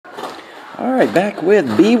Alright, back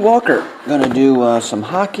with B. Walker. Gonna do some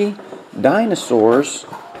hockey, dinosaurs,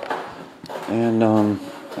 and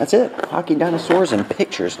that's it. Hockey, dinosaurs, and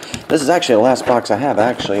pictures. This is actually the last box I have. I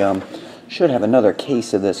actually should have another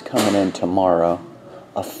case of this coming in tomorrow.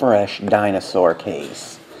 A fresh dinosaur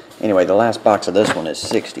case. Anyway, the last box of this one is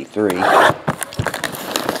 63.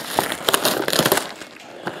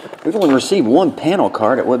 We've only received one panel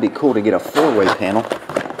card. It would be cool to get a four-way panel.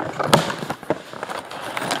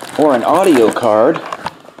 Or an audio card.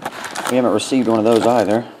 We haven't received one of those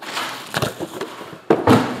either.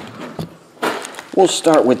 We'll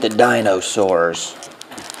start with the dinosaurs.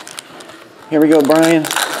 Here we go, Brian.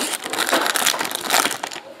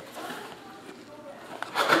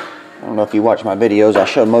 I don't know if you watch my videos. I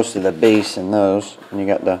show most of the base in those. And you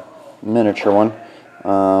got the miniature one.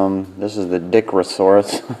 This is the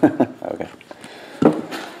Dicrosaurus. Okay.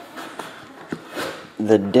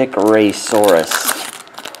 The Dicrasaurus.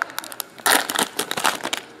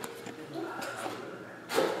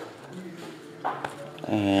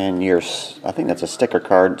 And your, I think that's a sticker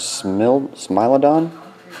card, Smilodon?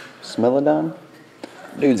 Smilodon?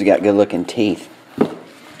 Dude's got good looking teeth.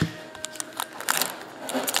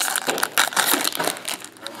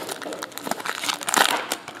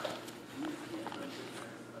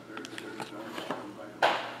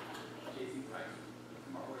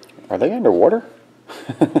 Are they underwater?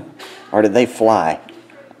 Or did they fly?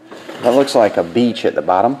 That looks like a beach at the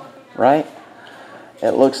bottom, right?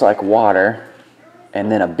 It looks like water, and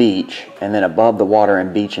then a beach, and then above the water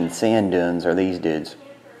and beach and sand dunes are these dudes.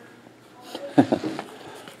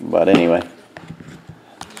 But anyway,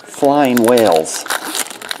 flying whales.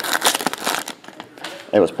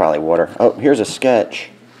 It was probably water. Oh, here's a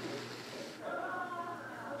sketch.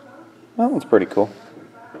 That one's pretty cool.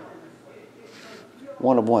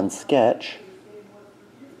 One of one sketch.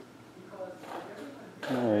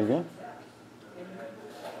 There you go.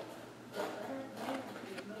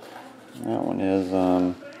 That one is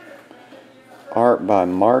art by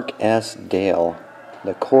Mark S. Dale,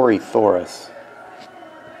 the Corythosaurus.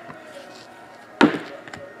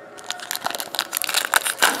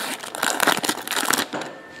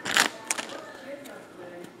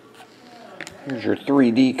 Here's your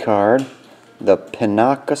 3D card, the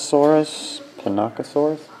Pinacosaurus.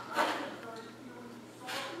 Pinacosaurus?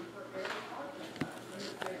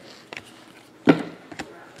 That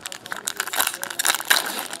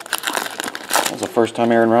was the first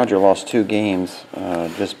time Aaron Rodgers lost 2 games,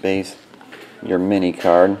 just base. Your mini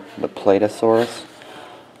card, the Platosaurus.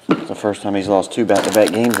 It's the first time he's lost 2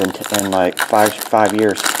 back-to-back games in like five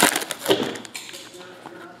years.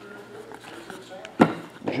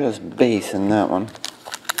 Just base in that one.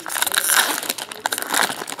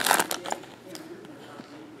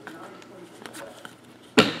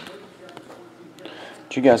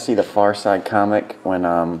 Did you guys see the Far Side comic when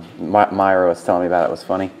Myra was telling me about it? It was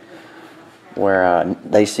funny. Where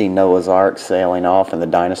they see Noah's Ark sailing off and the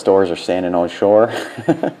dinosaurs are standing on shore.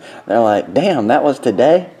 They're like, damn, that was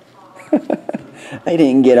today? They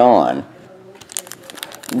didn't get on.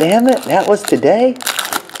 Damn it, that was today?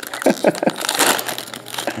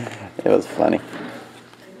 It was funny.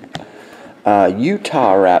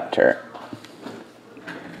 Utah Raptor.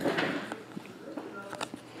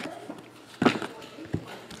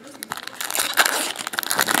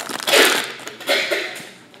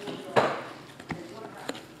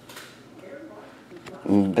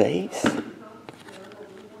 Base.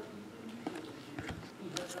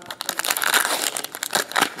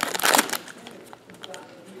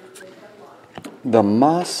 The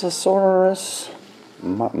Mosasaurus.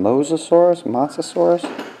 Mosasaurus? Mosasaurus?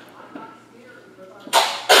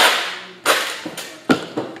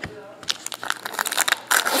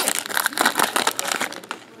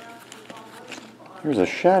 Here's a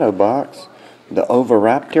shadow box. The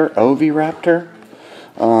Oviraptor.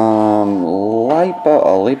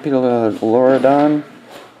 Lepidoleurodon.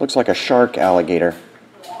 Looks like a shark alligator.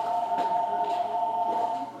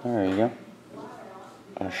 There you go.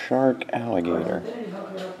 A shark alligator.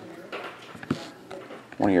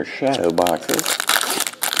 One of your shadow boxes.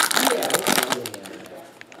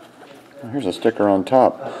 Here's a sticker on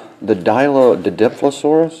top. The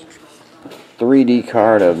Diplosaurus. 3D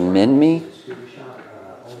card of Minmi.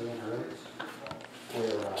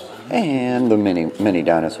 And the mini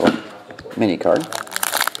dinosaur. Mini card.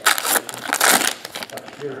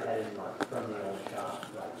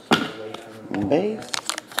 Base.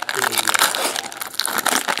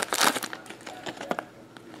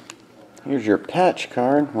 Here's your patch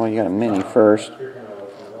card. Well, you got a mini first.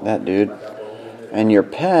 That dude. And your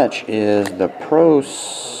patch is the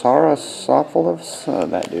Prosaurolophus.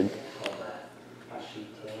 That dude.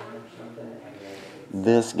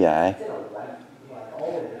 This guy.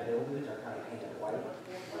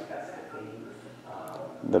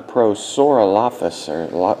 The Prosaurolophus, or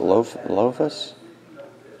Lophus?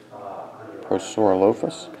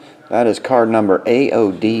 Prosaurolophus? That is card number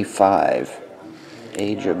AOD5.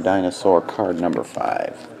 Age of Dinosaur card number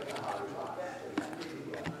 5.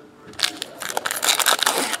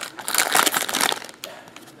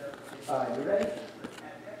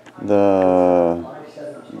 The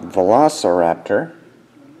Velociraptor.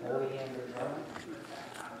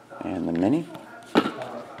 And the mini.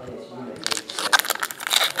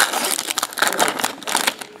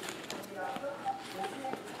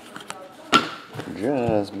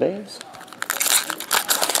 Just base.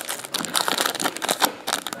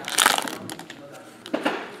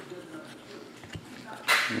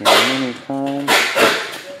 Mini con.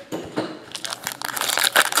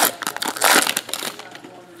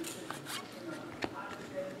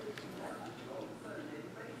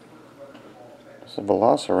 It's a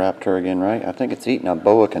Velociraptor again, right? I think it's eating a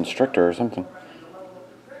boa constrictor or something.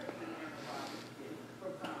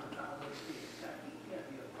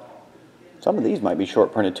 Some of these might be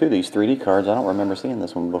short printed too, these 3D cards. I don't remember seeing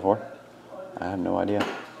this one before. I have no idea.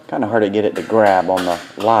 Kind of hard to get it to grab on the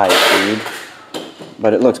live feed,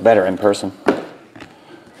 but it looks better in person.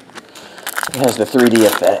 It has the 3D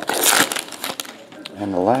effect.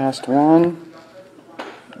 And the last one,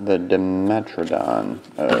 the Dimetrodon.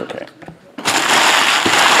 Okay.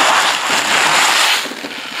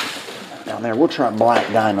 Down there, we'll try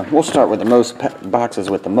Black Diamond. We'll start with the most boxes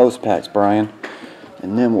with the most packs, Brian.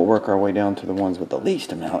 And then we'll work our way down to the ones with the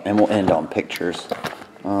least amount, and we'll end on pictures.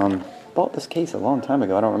 Bought this case a long time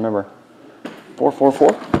ago. I don't remember.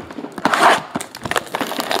 444.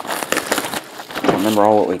 I don't remember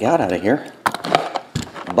all what we got out of here.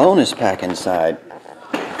 Bonus pack inside.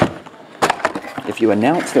 If you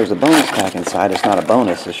announce there's a bonus pack inside, it's not a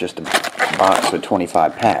bonus. It's just a box with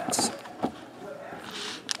 25 packs.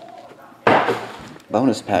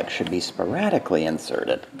 Bonus packs should be sporadically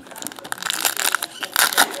inserted.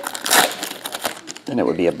 Then it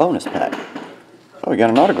would be a bonus pack. Oh, we got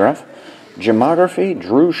an autograph. Gemography,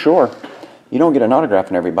 Drew Shore. You don't get an autograph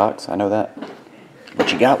in every box, I know that.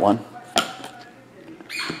 But you got one.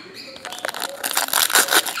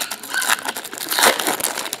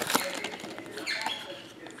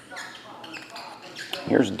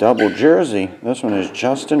 Here's double jersey. This one is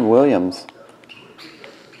Justin Williams.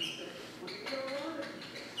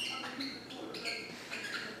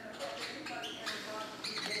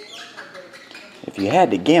 If you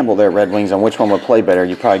had to gamble there, Red Wings, on which one would play better,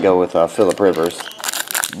 you'd probably go with Phillip Rivers.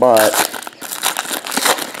 But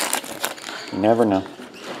you never know.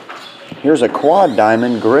 Here's a quad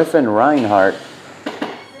diamond, Griffin Reinhardt.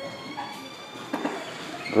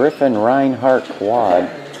 Griffin Reinhardt quad.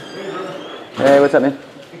 Hey, what's up, man?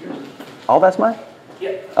 All that's mine?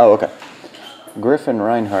 Yeah. Oh, okay. Griffin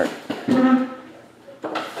Reinhardt.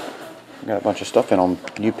 Got a bunch of stuff in on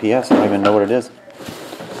UPS. I don't even know what it is.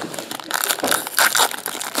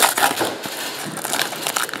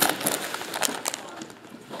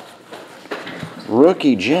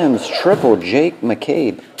 Rookie Gems, triple Jake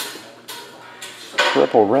McCabe.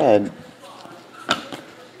 Triple red.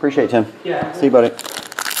 Appreciate it, Tim. Yeah. See you, buddy.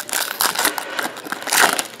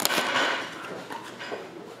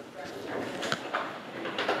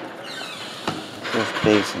 Just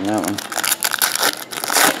base in that one.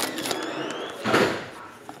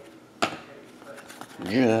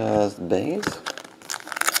 Just base.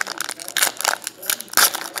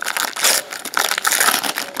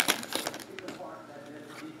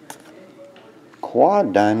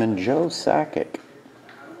 Quad diamond, Joe Sakic.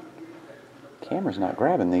 Camera's not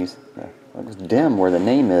grabbing these. It looks dim where the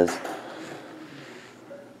name is.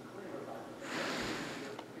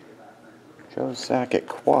 Joe Sakic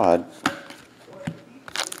quad.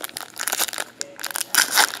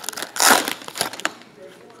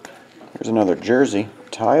 Here's another jersey.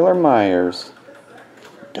 Tyler Myers.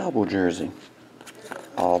 Double jersey.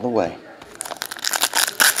 All the way.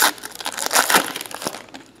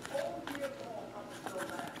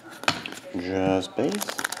 Just base.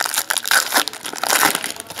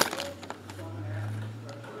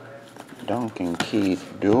 Duncan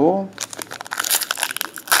Keith dual.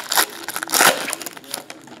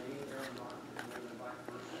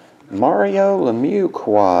 Mario Lemieux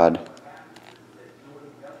quad.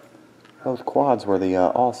 Those quads were the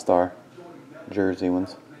All-Star jersey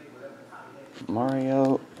ones.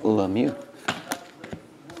 Mario Lemieux.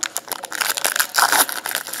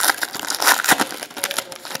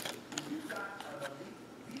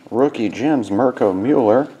 Rookie Gems, Mirko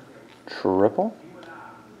Mueller, triple.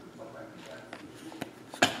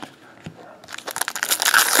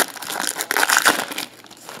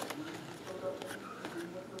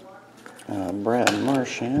 Brad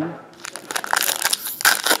Marchand.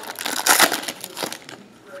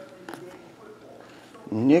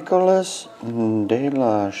 Nicholas De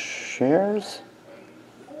La Shares.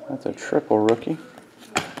 That's a triple rookie.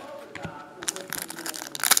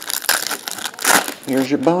 Here's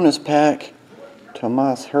your bonus pack.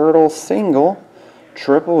 Tomas Hertel single.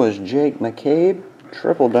 Triple is Jake McCabe.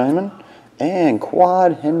 Triple diamond. And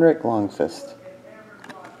quad Hendrik Longfist.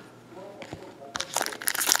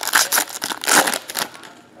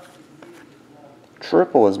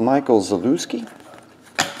 Triple is Michael Zalewski.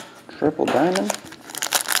 Triple diamond.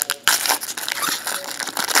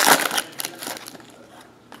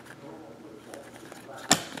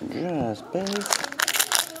 Just base.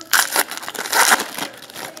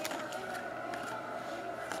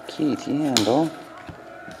 Keith Yandel.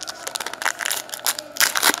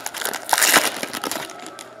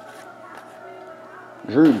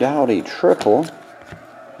 Drew Doughty triple.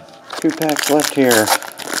 2 packs left here.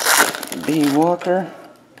 B. Walker.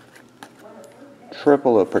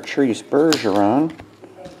 Triple of Patrice Bergeron.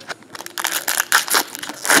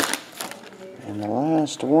 And the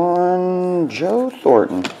last one, Joe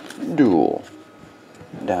Thornton. Dual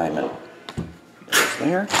diamond. There's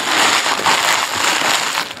there.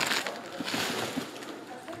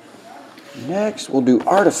 Next, we'll do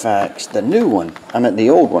Artifacts, the new one. I meant the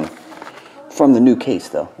old one. From the new case,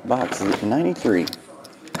 though. Box 93.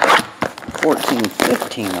 14,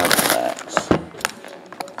 15 Artifacts.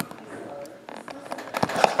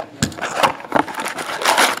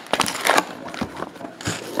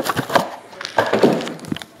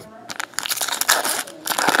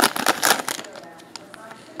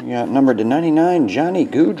 You got numbered to 99, Johnny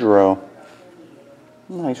Gaudreau.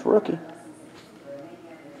 Nice rookie.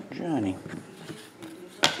 Johnny.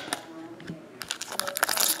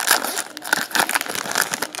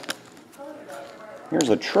 Here's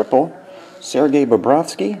a triple. Sergei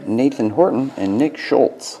Bobrovsky, Nathan Horton, and Nick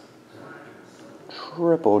Schultz.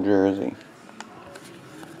 Triple jersey.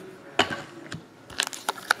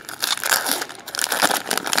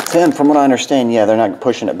 Tim, from what I understand, yeah, they're not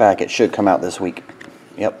pushing it back. It should come out this week.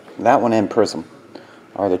 Yep, that one and Prism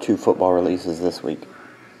are the 2 football releases this week.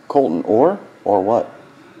 Colton Orr, or what?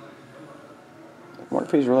 I wonder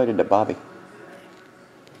if he's related to Bobby.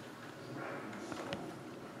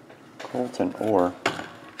 Colton Orr.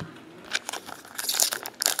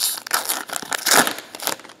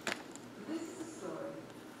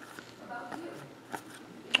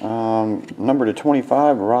 Number to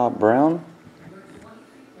 25, Rob Brown.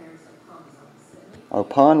 Oh,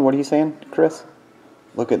 pun, what are you saying, Chris?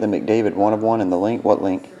 Look at the McDavid 1/1 and the link. What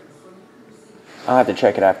link? I'll have to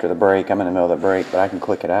check it after the break. I'm in the middle of the break, but I can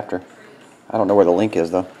click it after. I don't know where the link is,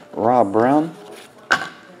 though. Rob Brown.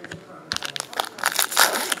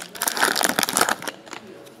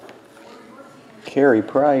 Carey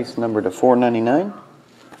Price, number to 499.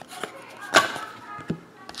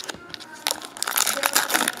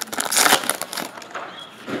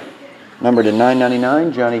 Number to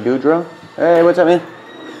 999, Johnny Gaudreau. Hey, what's up, man?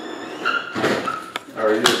 How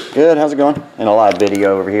are you? Good, how's it going? In a live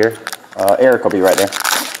video over here. Eric will be right there.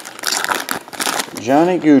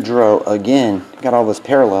 Johnny Gaudreau, again, got all those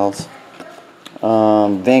parallels.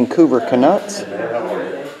 Vancouver Canucks. Hey man, how are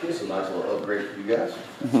you? It's a nice little upgrade for you guys.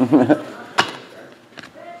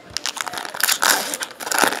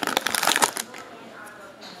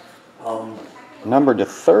 Number to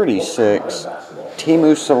 36,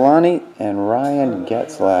 Teemu Selanne and Ryan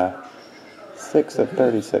Getzlaf. 6 of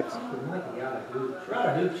 36.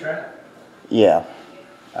 Yeah,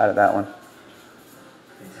 out of that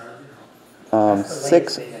one.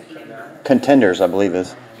 6 contenders, I believe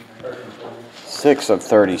is. 6 of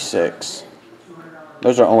 36.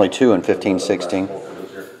 Those are only 2 in 15-16.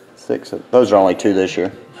 Those are only 2 this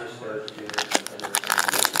year.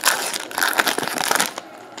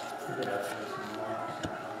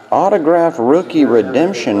 Autograph Rookie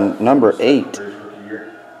Redemption number 8.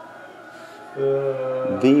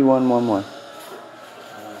 V111.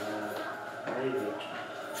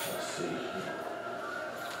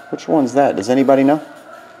 Which one's that? Does anybody know?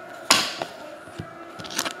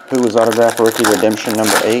 Who was Autograph Rookie Redemption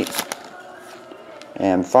number 8?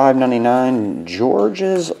 And $5.99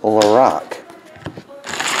 Georges Laraque.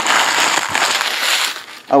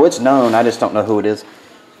 Oh, it's known. I just don't know who it is.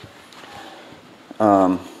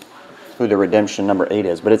 Who the Redemption number 8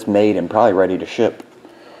 is, but it's made and probably ready to ship.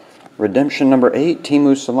 Redemption number 8,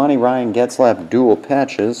 Teemu Selanne, Ryan Getzlaf, dual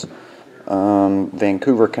patches.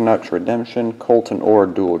 Vancouver Canucks Redemption, Colton Orr,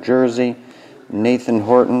 dual jersey. Nathan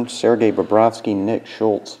Horton, Sergei Bobrovsky, Nick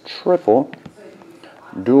Schultz, triple.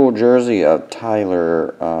 Dual jersey of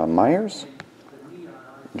Tyler Myers.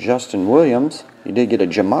 Justin Williams. You did get a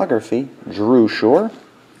gemography, Drew Shore.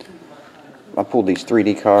 I pulled these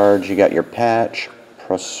 3D cards. You got your patch,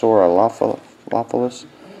 Prosorolopholis,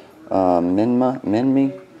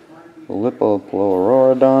 Minmi,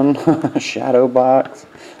 Lipoplurodon, Shadow Box,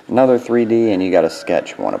 another 3D, and you got a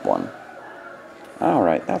sketch 1 of 1.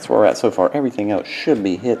 Alright, that's where we're at so far. Everything else should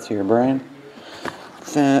be hits here, Brian.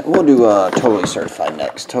 We'll do Totally Certified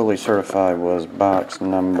next. Totally Certified was box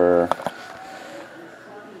number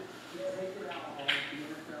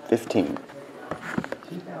 15.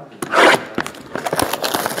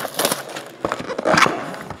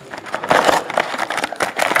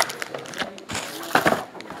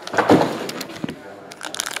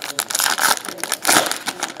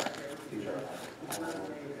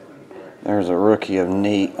 There's a rookie of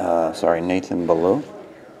Nathan Below.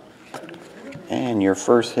 And your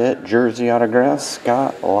first hit, jersey autograph,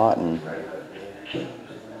 Scott Lawton.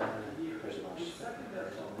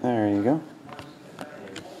 There you go.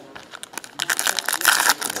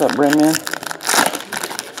 What's up, Brendan?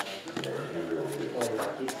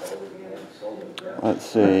 Let's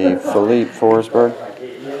see, Philippe Forsberg.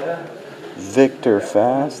 Victor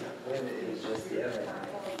Fast.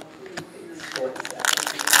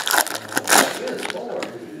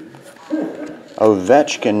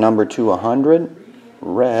 Ovechkin, number 200,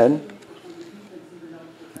 red.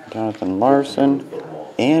 Jonathan Larson,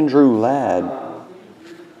 Andrew Ladd,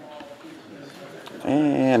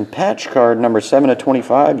 and patch card number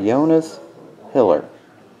 7/25, Jonas Hiller.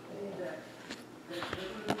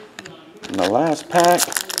 In the last pack,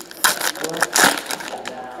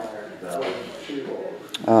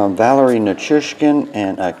 Valerie Nichushkin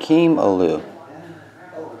and Akeem Alu.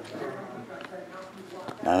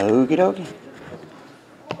 Okie dokie.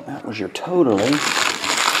 That was your Totally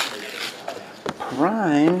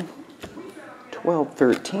Prime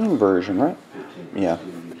 12-13 version, right? Yeah.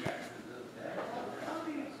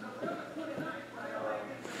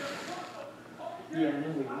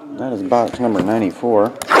 That is box number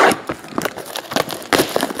 94.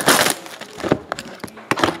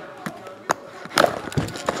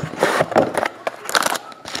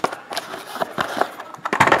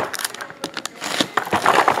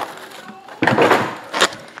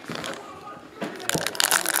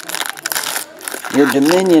 Your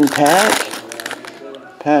Dominion patch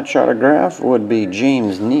autograph would be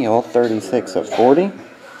James Neal, 36/40.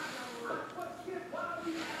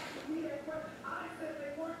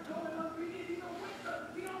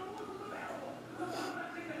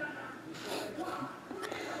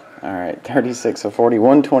 All right, 36/40,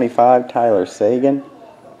 125, Tyler Seguin.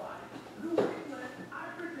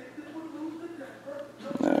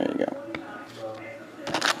 There you go.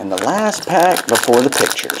 And the last pack before the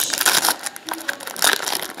pictures.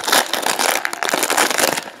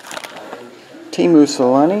 Timu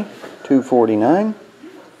Solani, 249.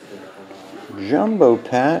 Jumbo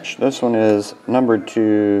patch. This one is numbered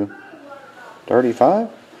to 35. I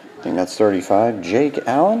think that's 35. Jake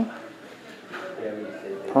Allen.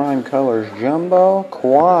 Prime Colors Jumbo.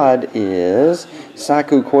 Quad is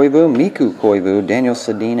Saku Koivu, Miku Koivu, Daniel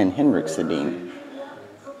Sedin, and Henrik Sedin.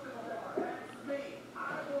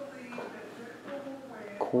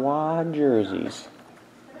 Quad jerseys.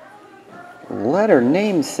 Letter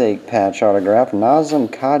namesake patch autograph, Nazem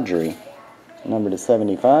Kadri, number to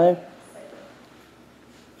 75.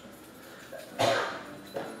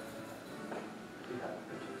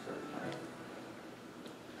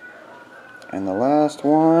 And the last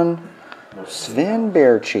one, Sven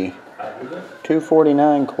Berchi,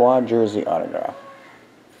 249 quad jersey autograph.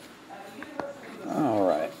 All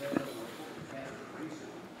right.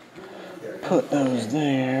 Put those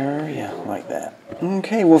there, yeah, like that.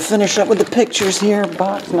 Okay, we'll finish up with the pictures here.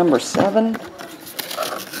 Box number 7.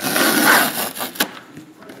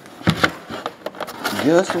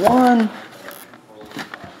 Just one.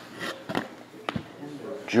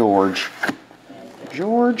 George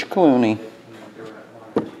Clooney.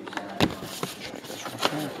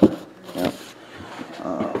 Yep.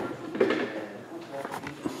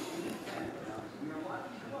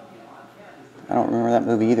 I don't remember that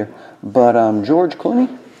movie either. But George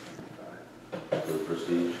Clooney.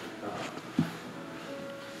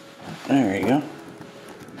 There you go.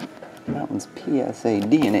 That one's PSA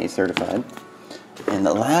DNA certified. And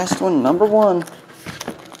the last one, number 1. Looks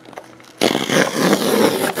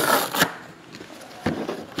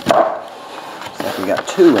like we got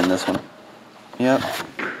 2 in this one. Yep.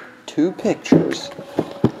 2 pictures.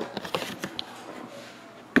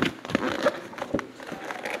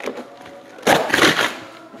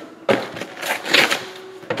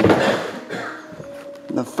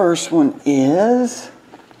 The first one is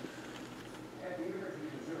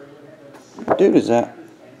dude, is that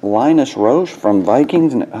Linus Roche from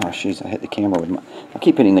Vikings? And, oh, jeez, I hit the camera with my... I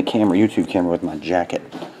keep hitting the camera, YouTube camera, with my jacket.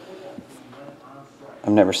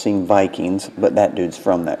 I've never seen Vikings, but that dude's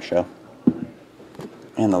from that show.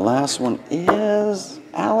 And the last one is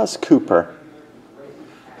Alice Cooper.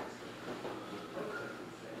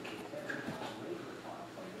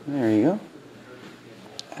 There you go.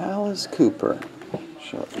 Alice Cooper.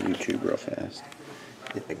 Show it to YouTube real fast.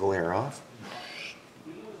 Get the glare off.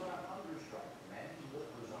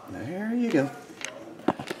 There you go.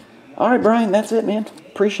 All right, Brian, that's it, man.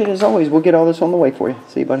 Appreciate it as always. We'll get all this on the way for you.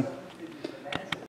 See you, buddy.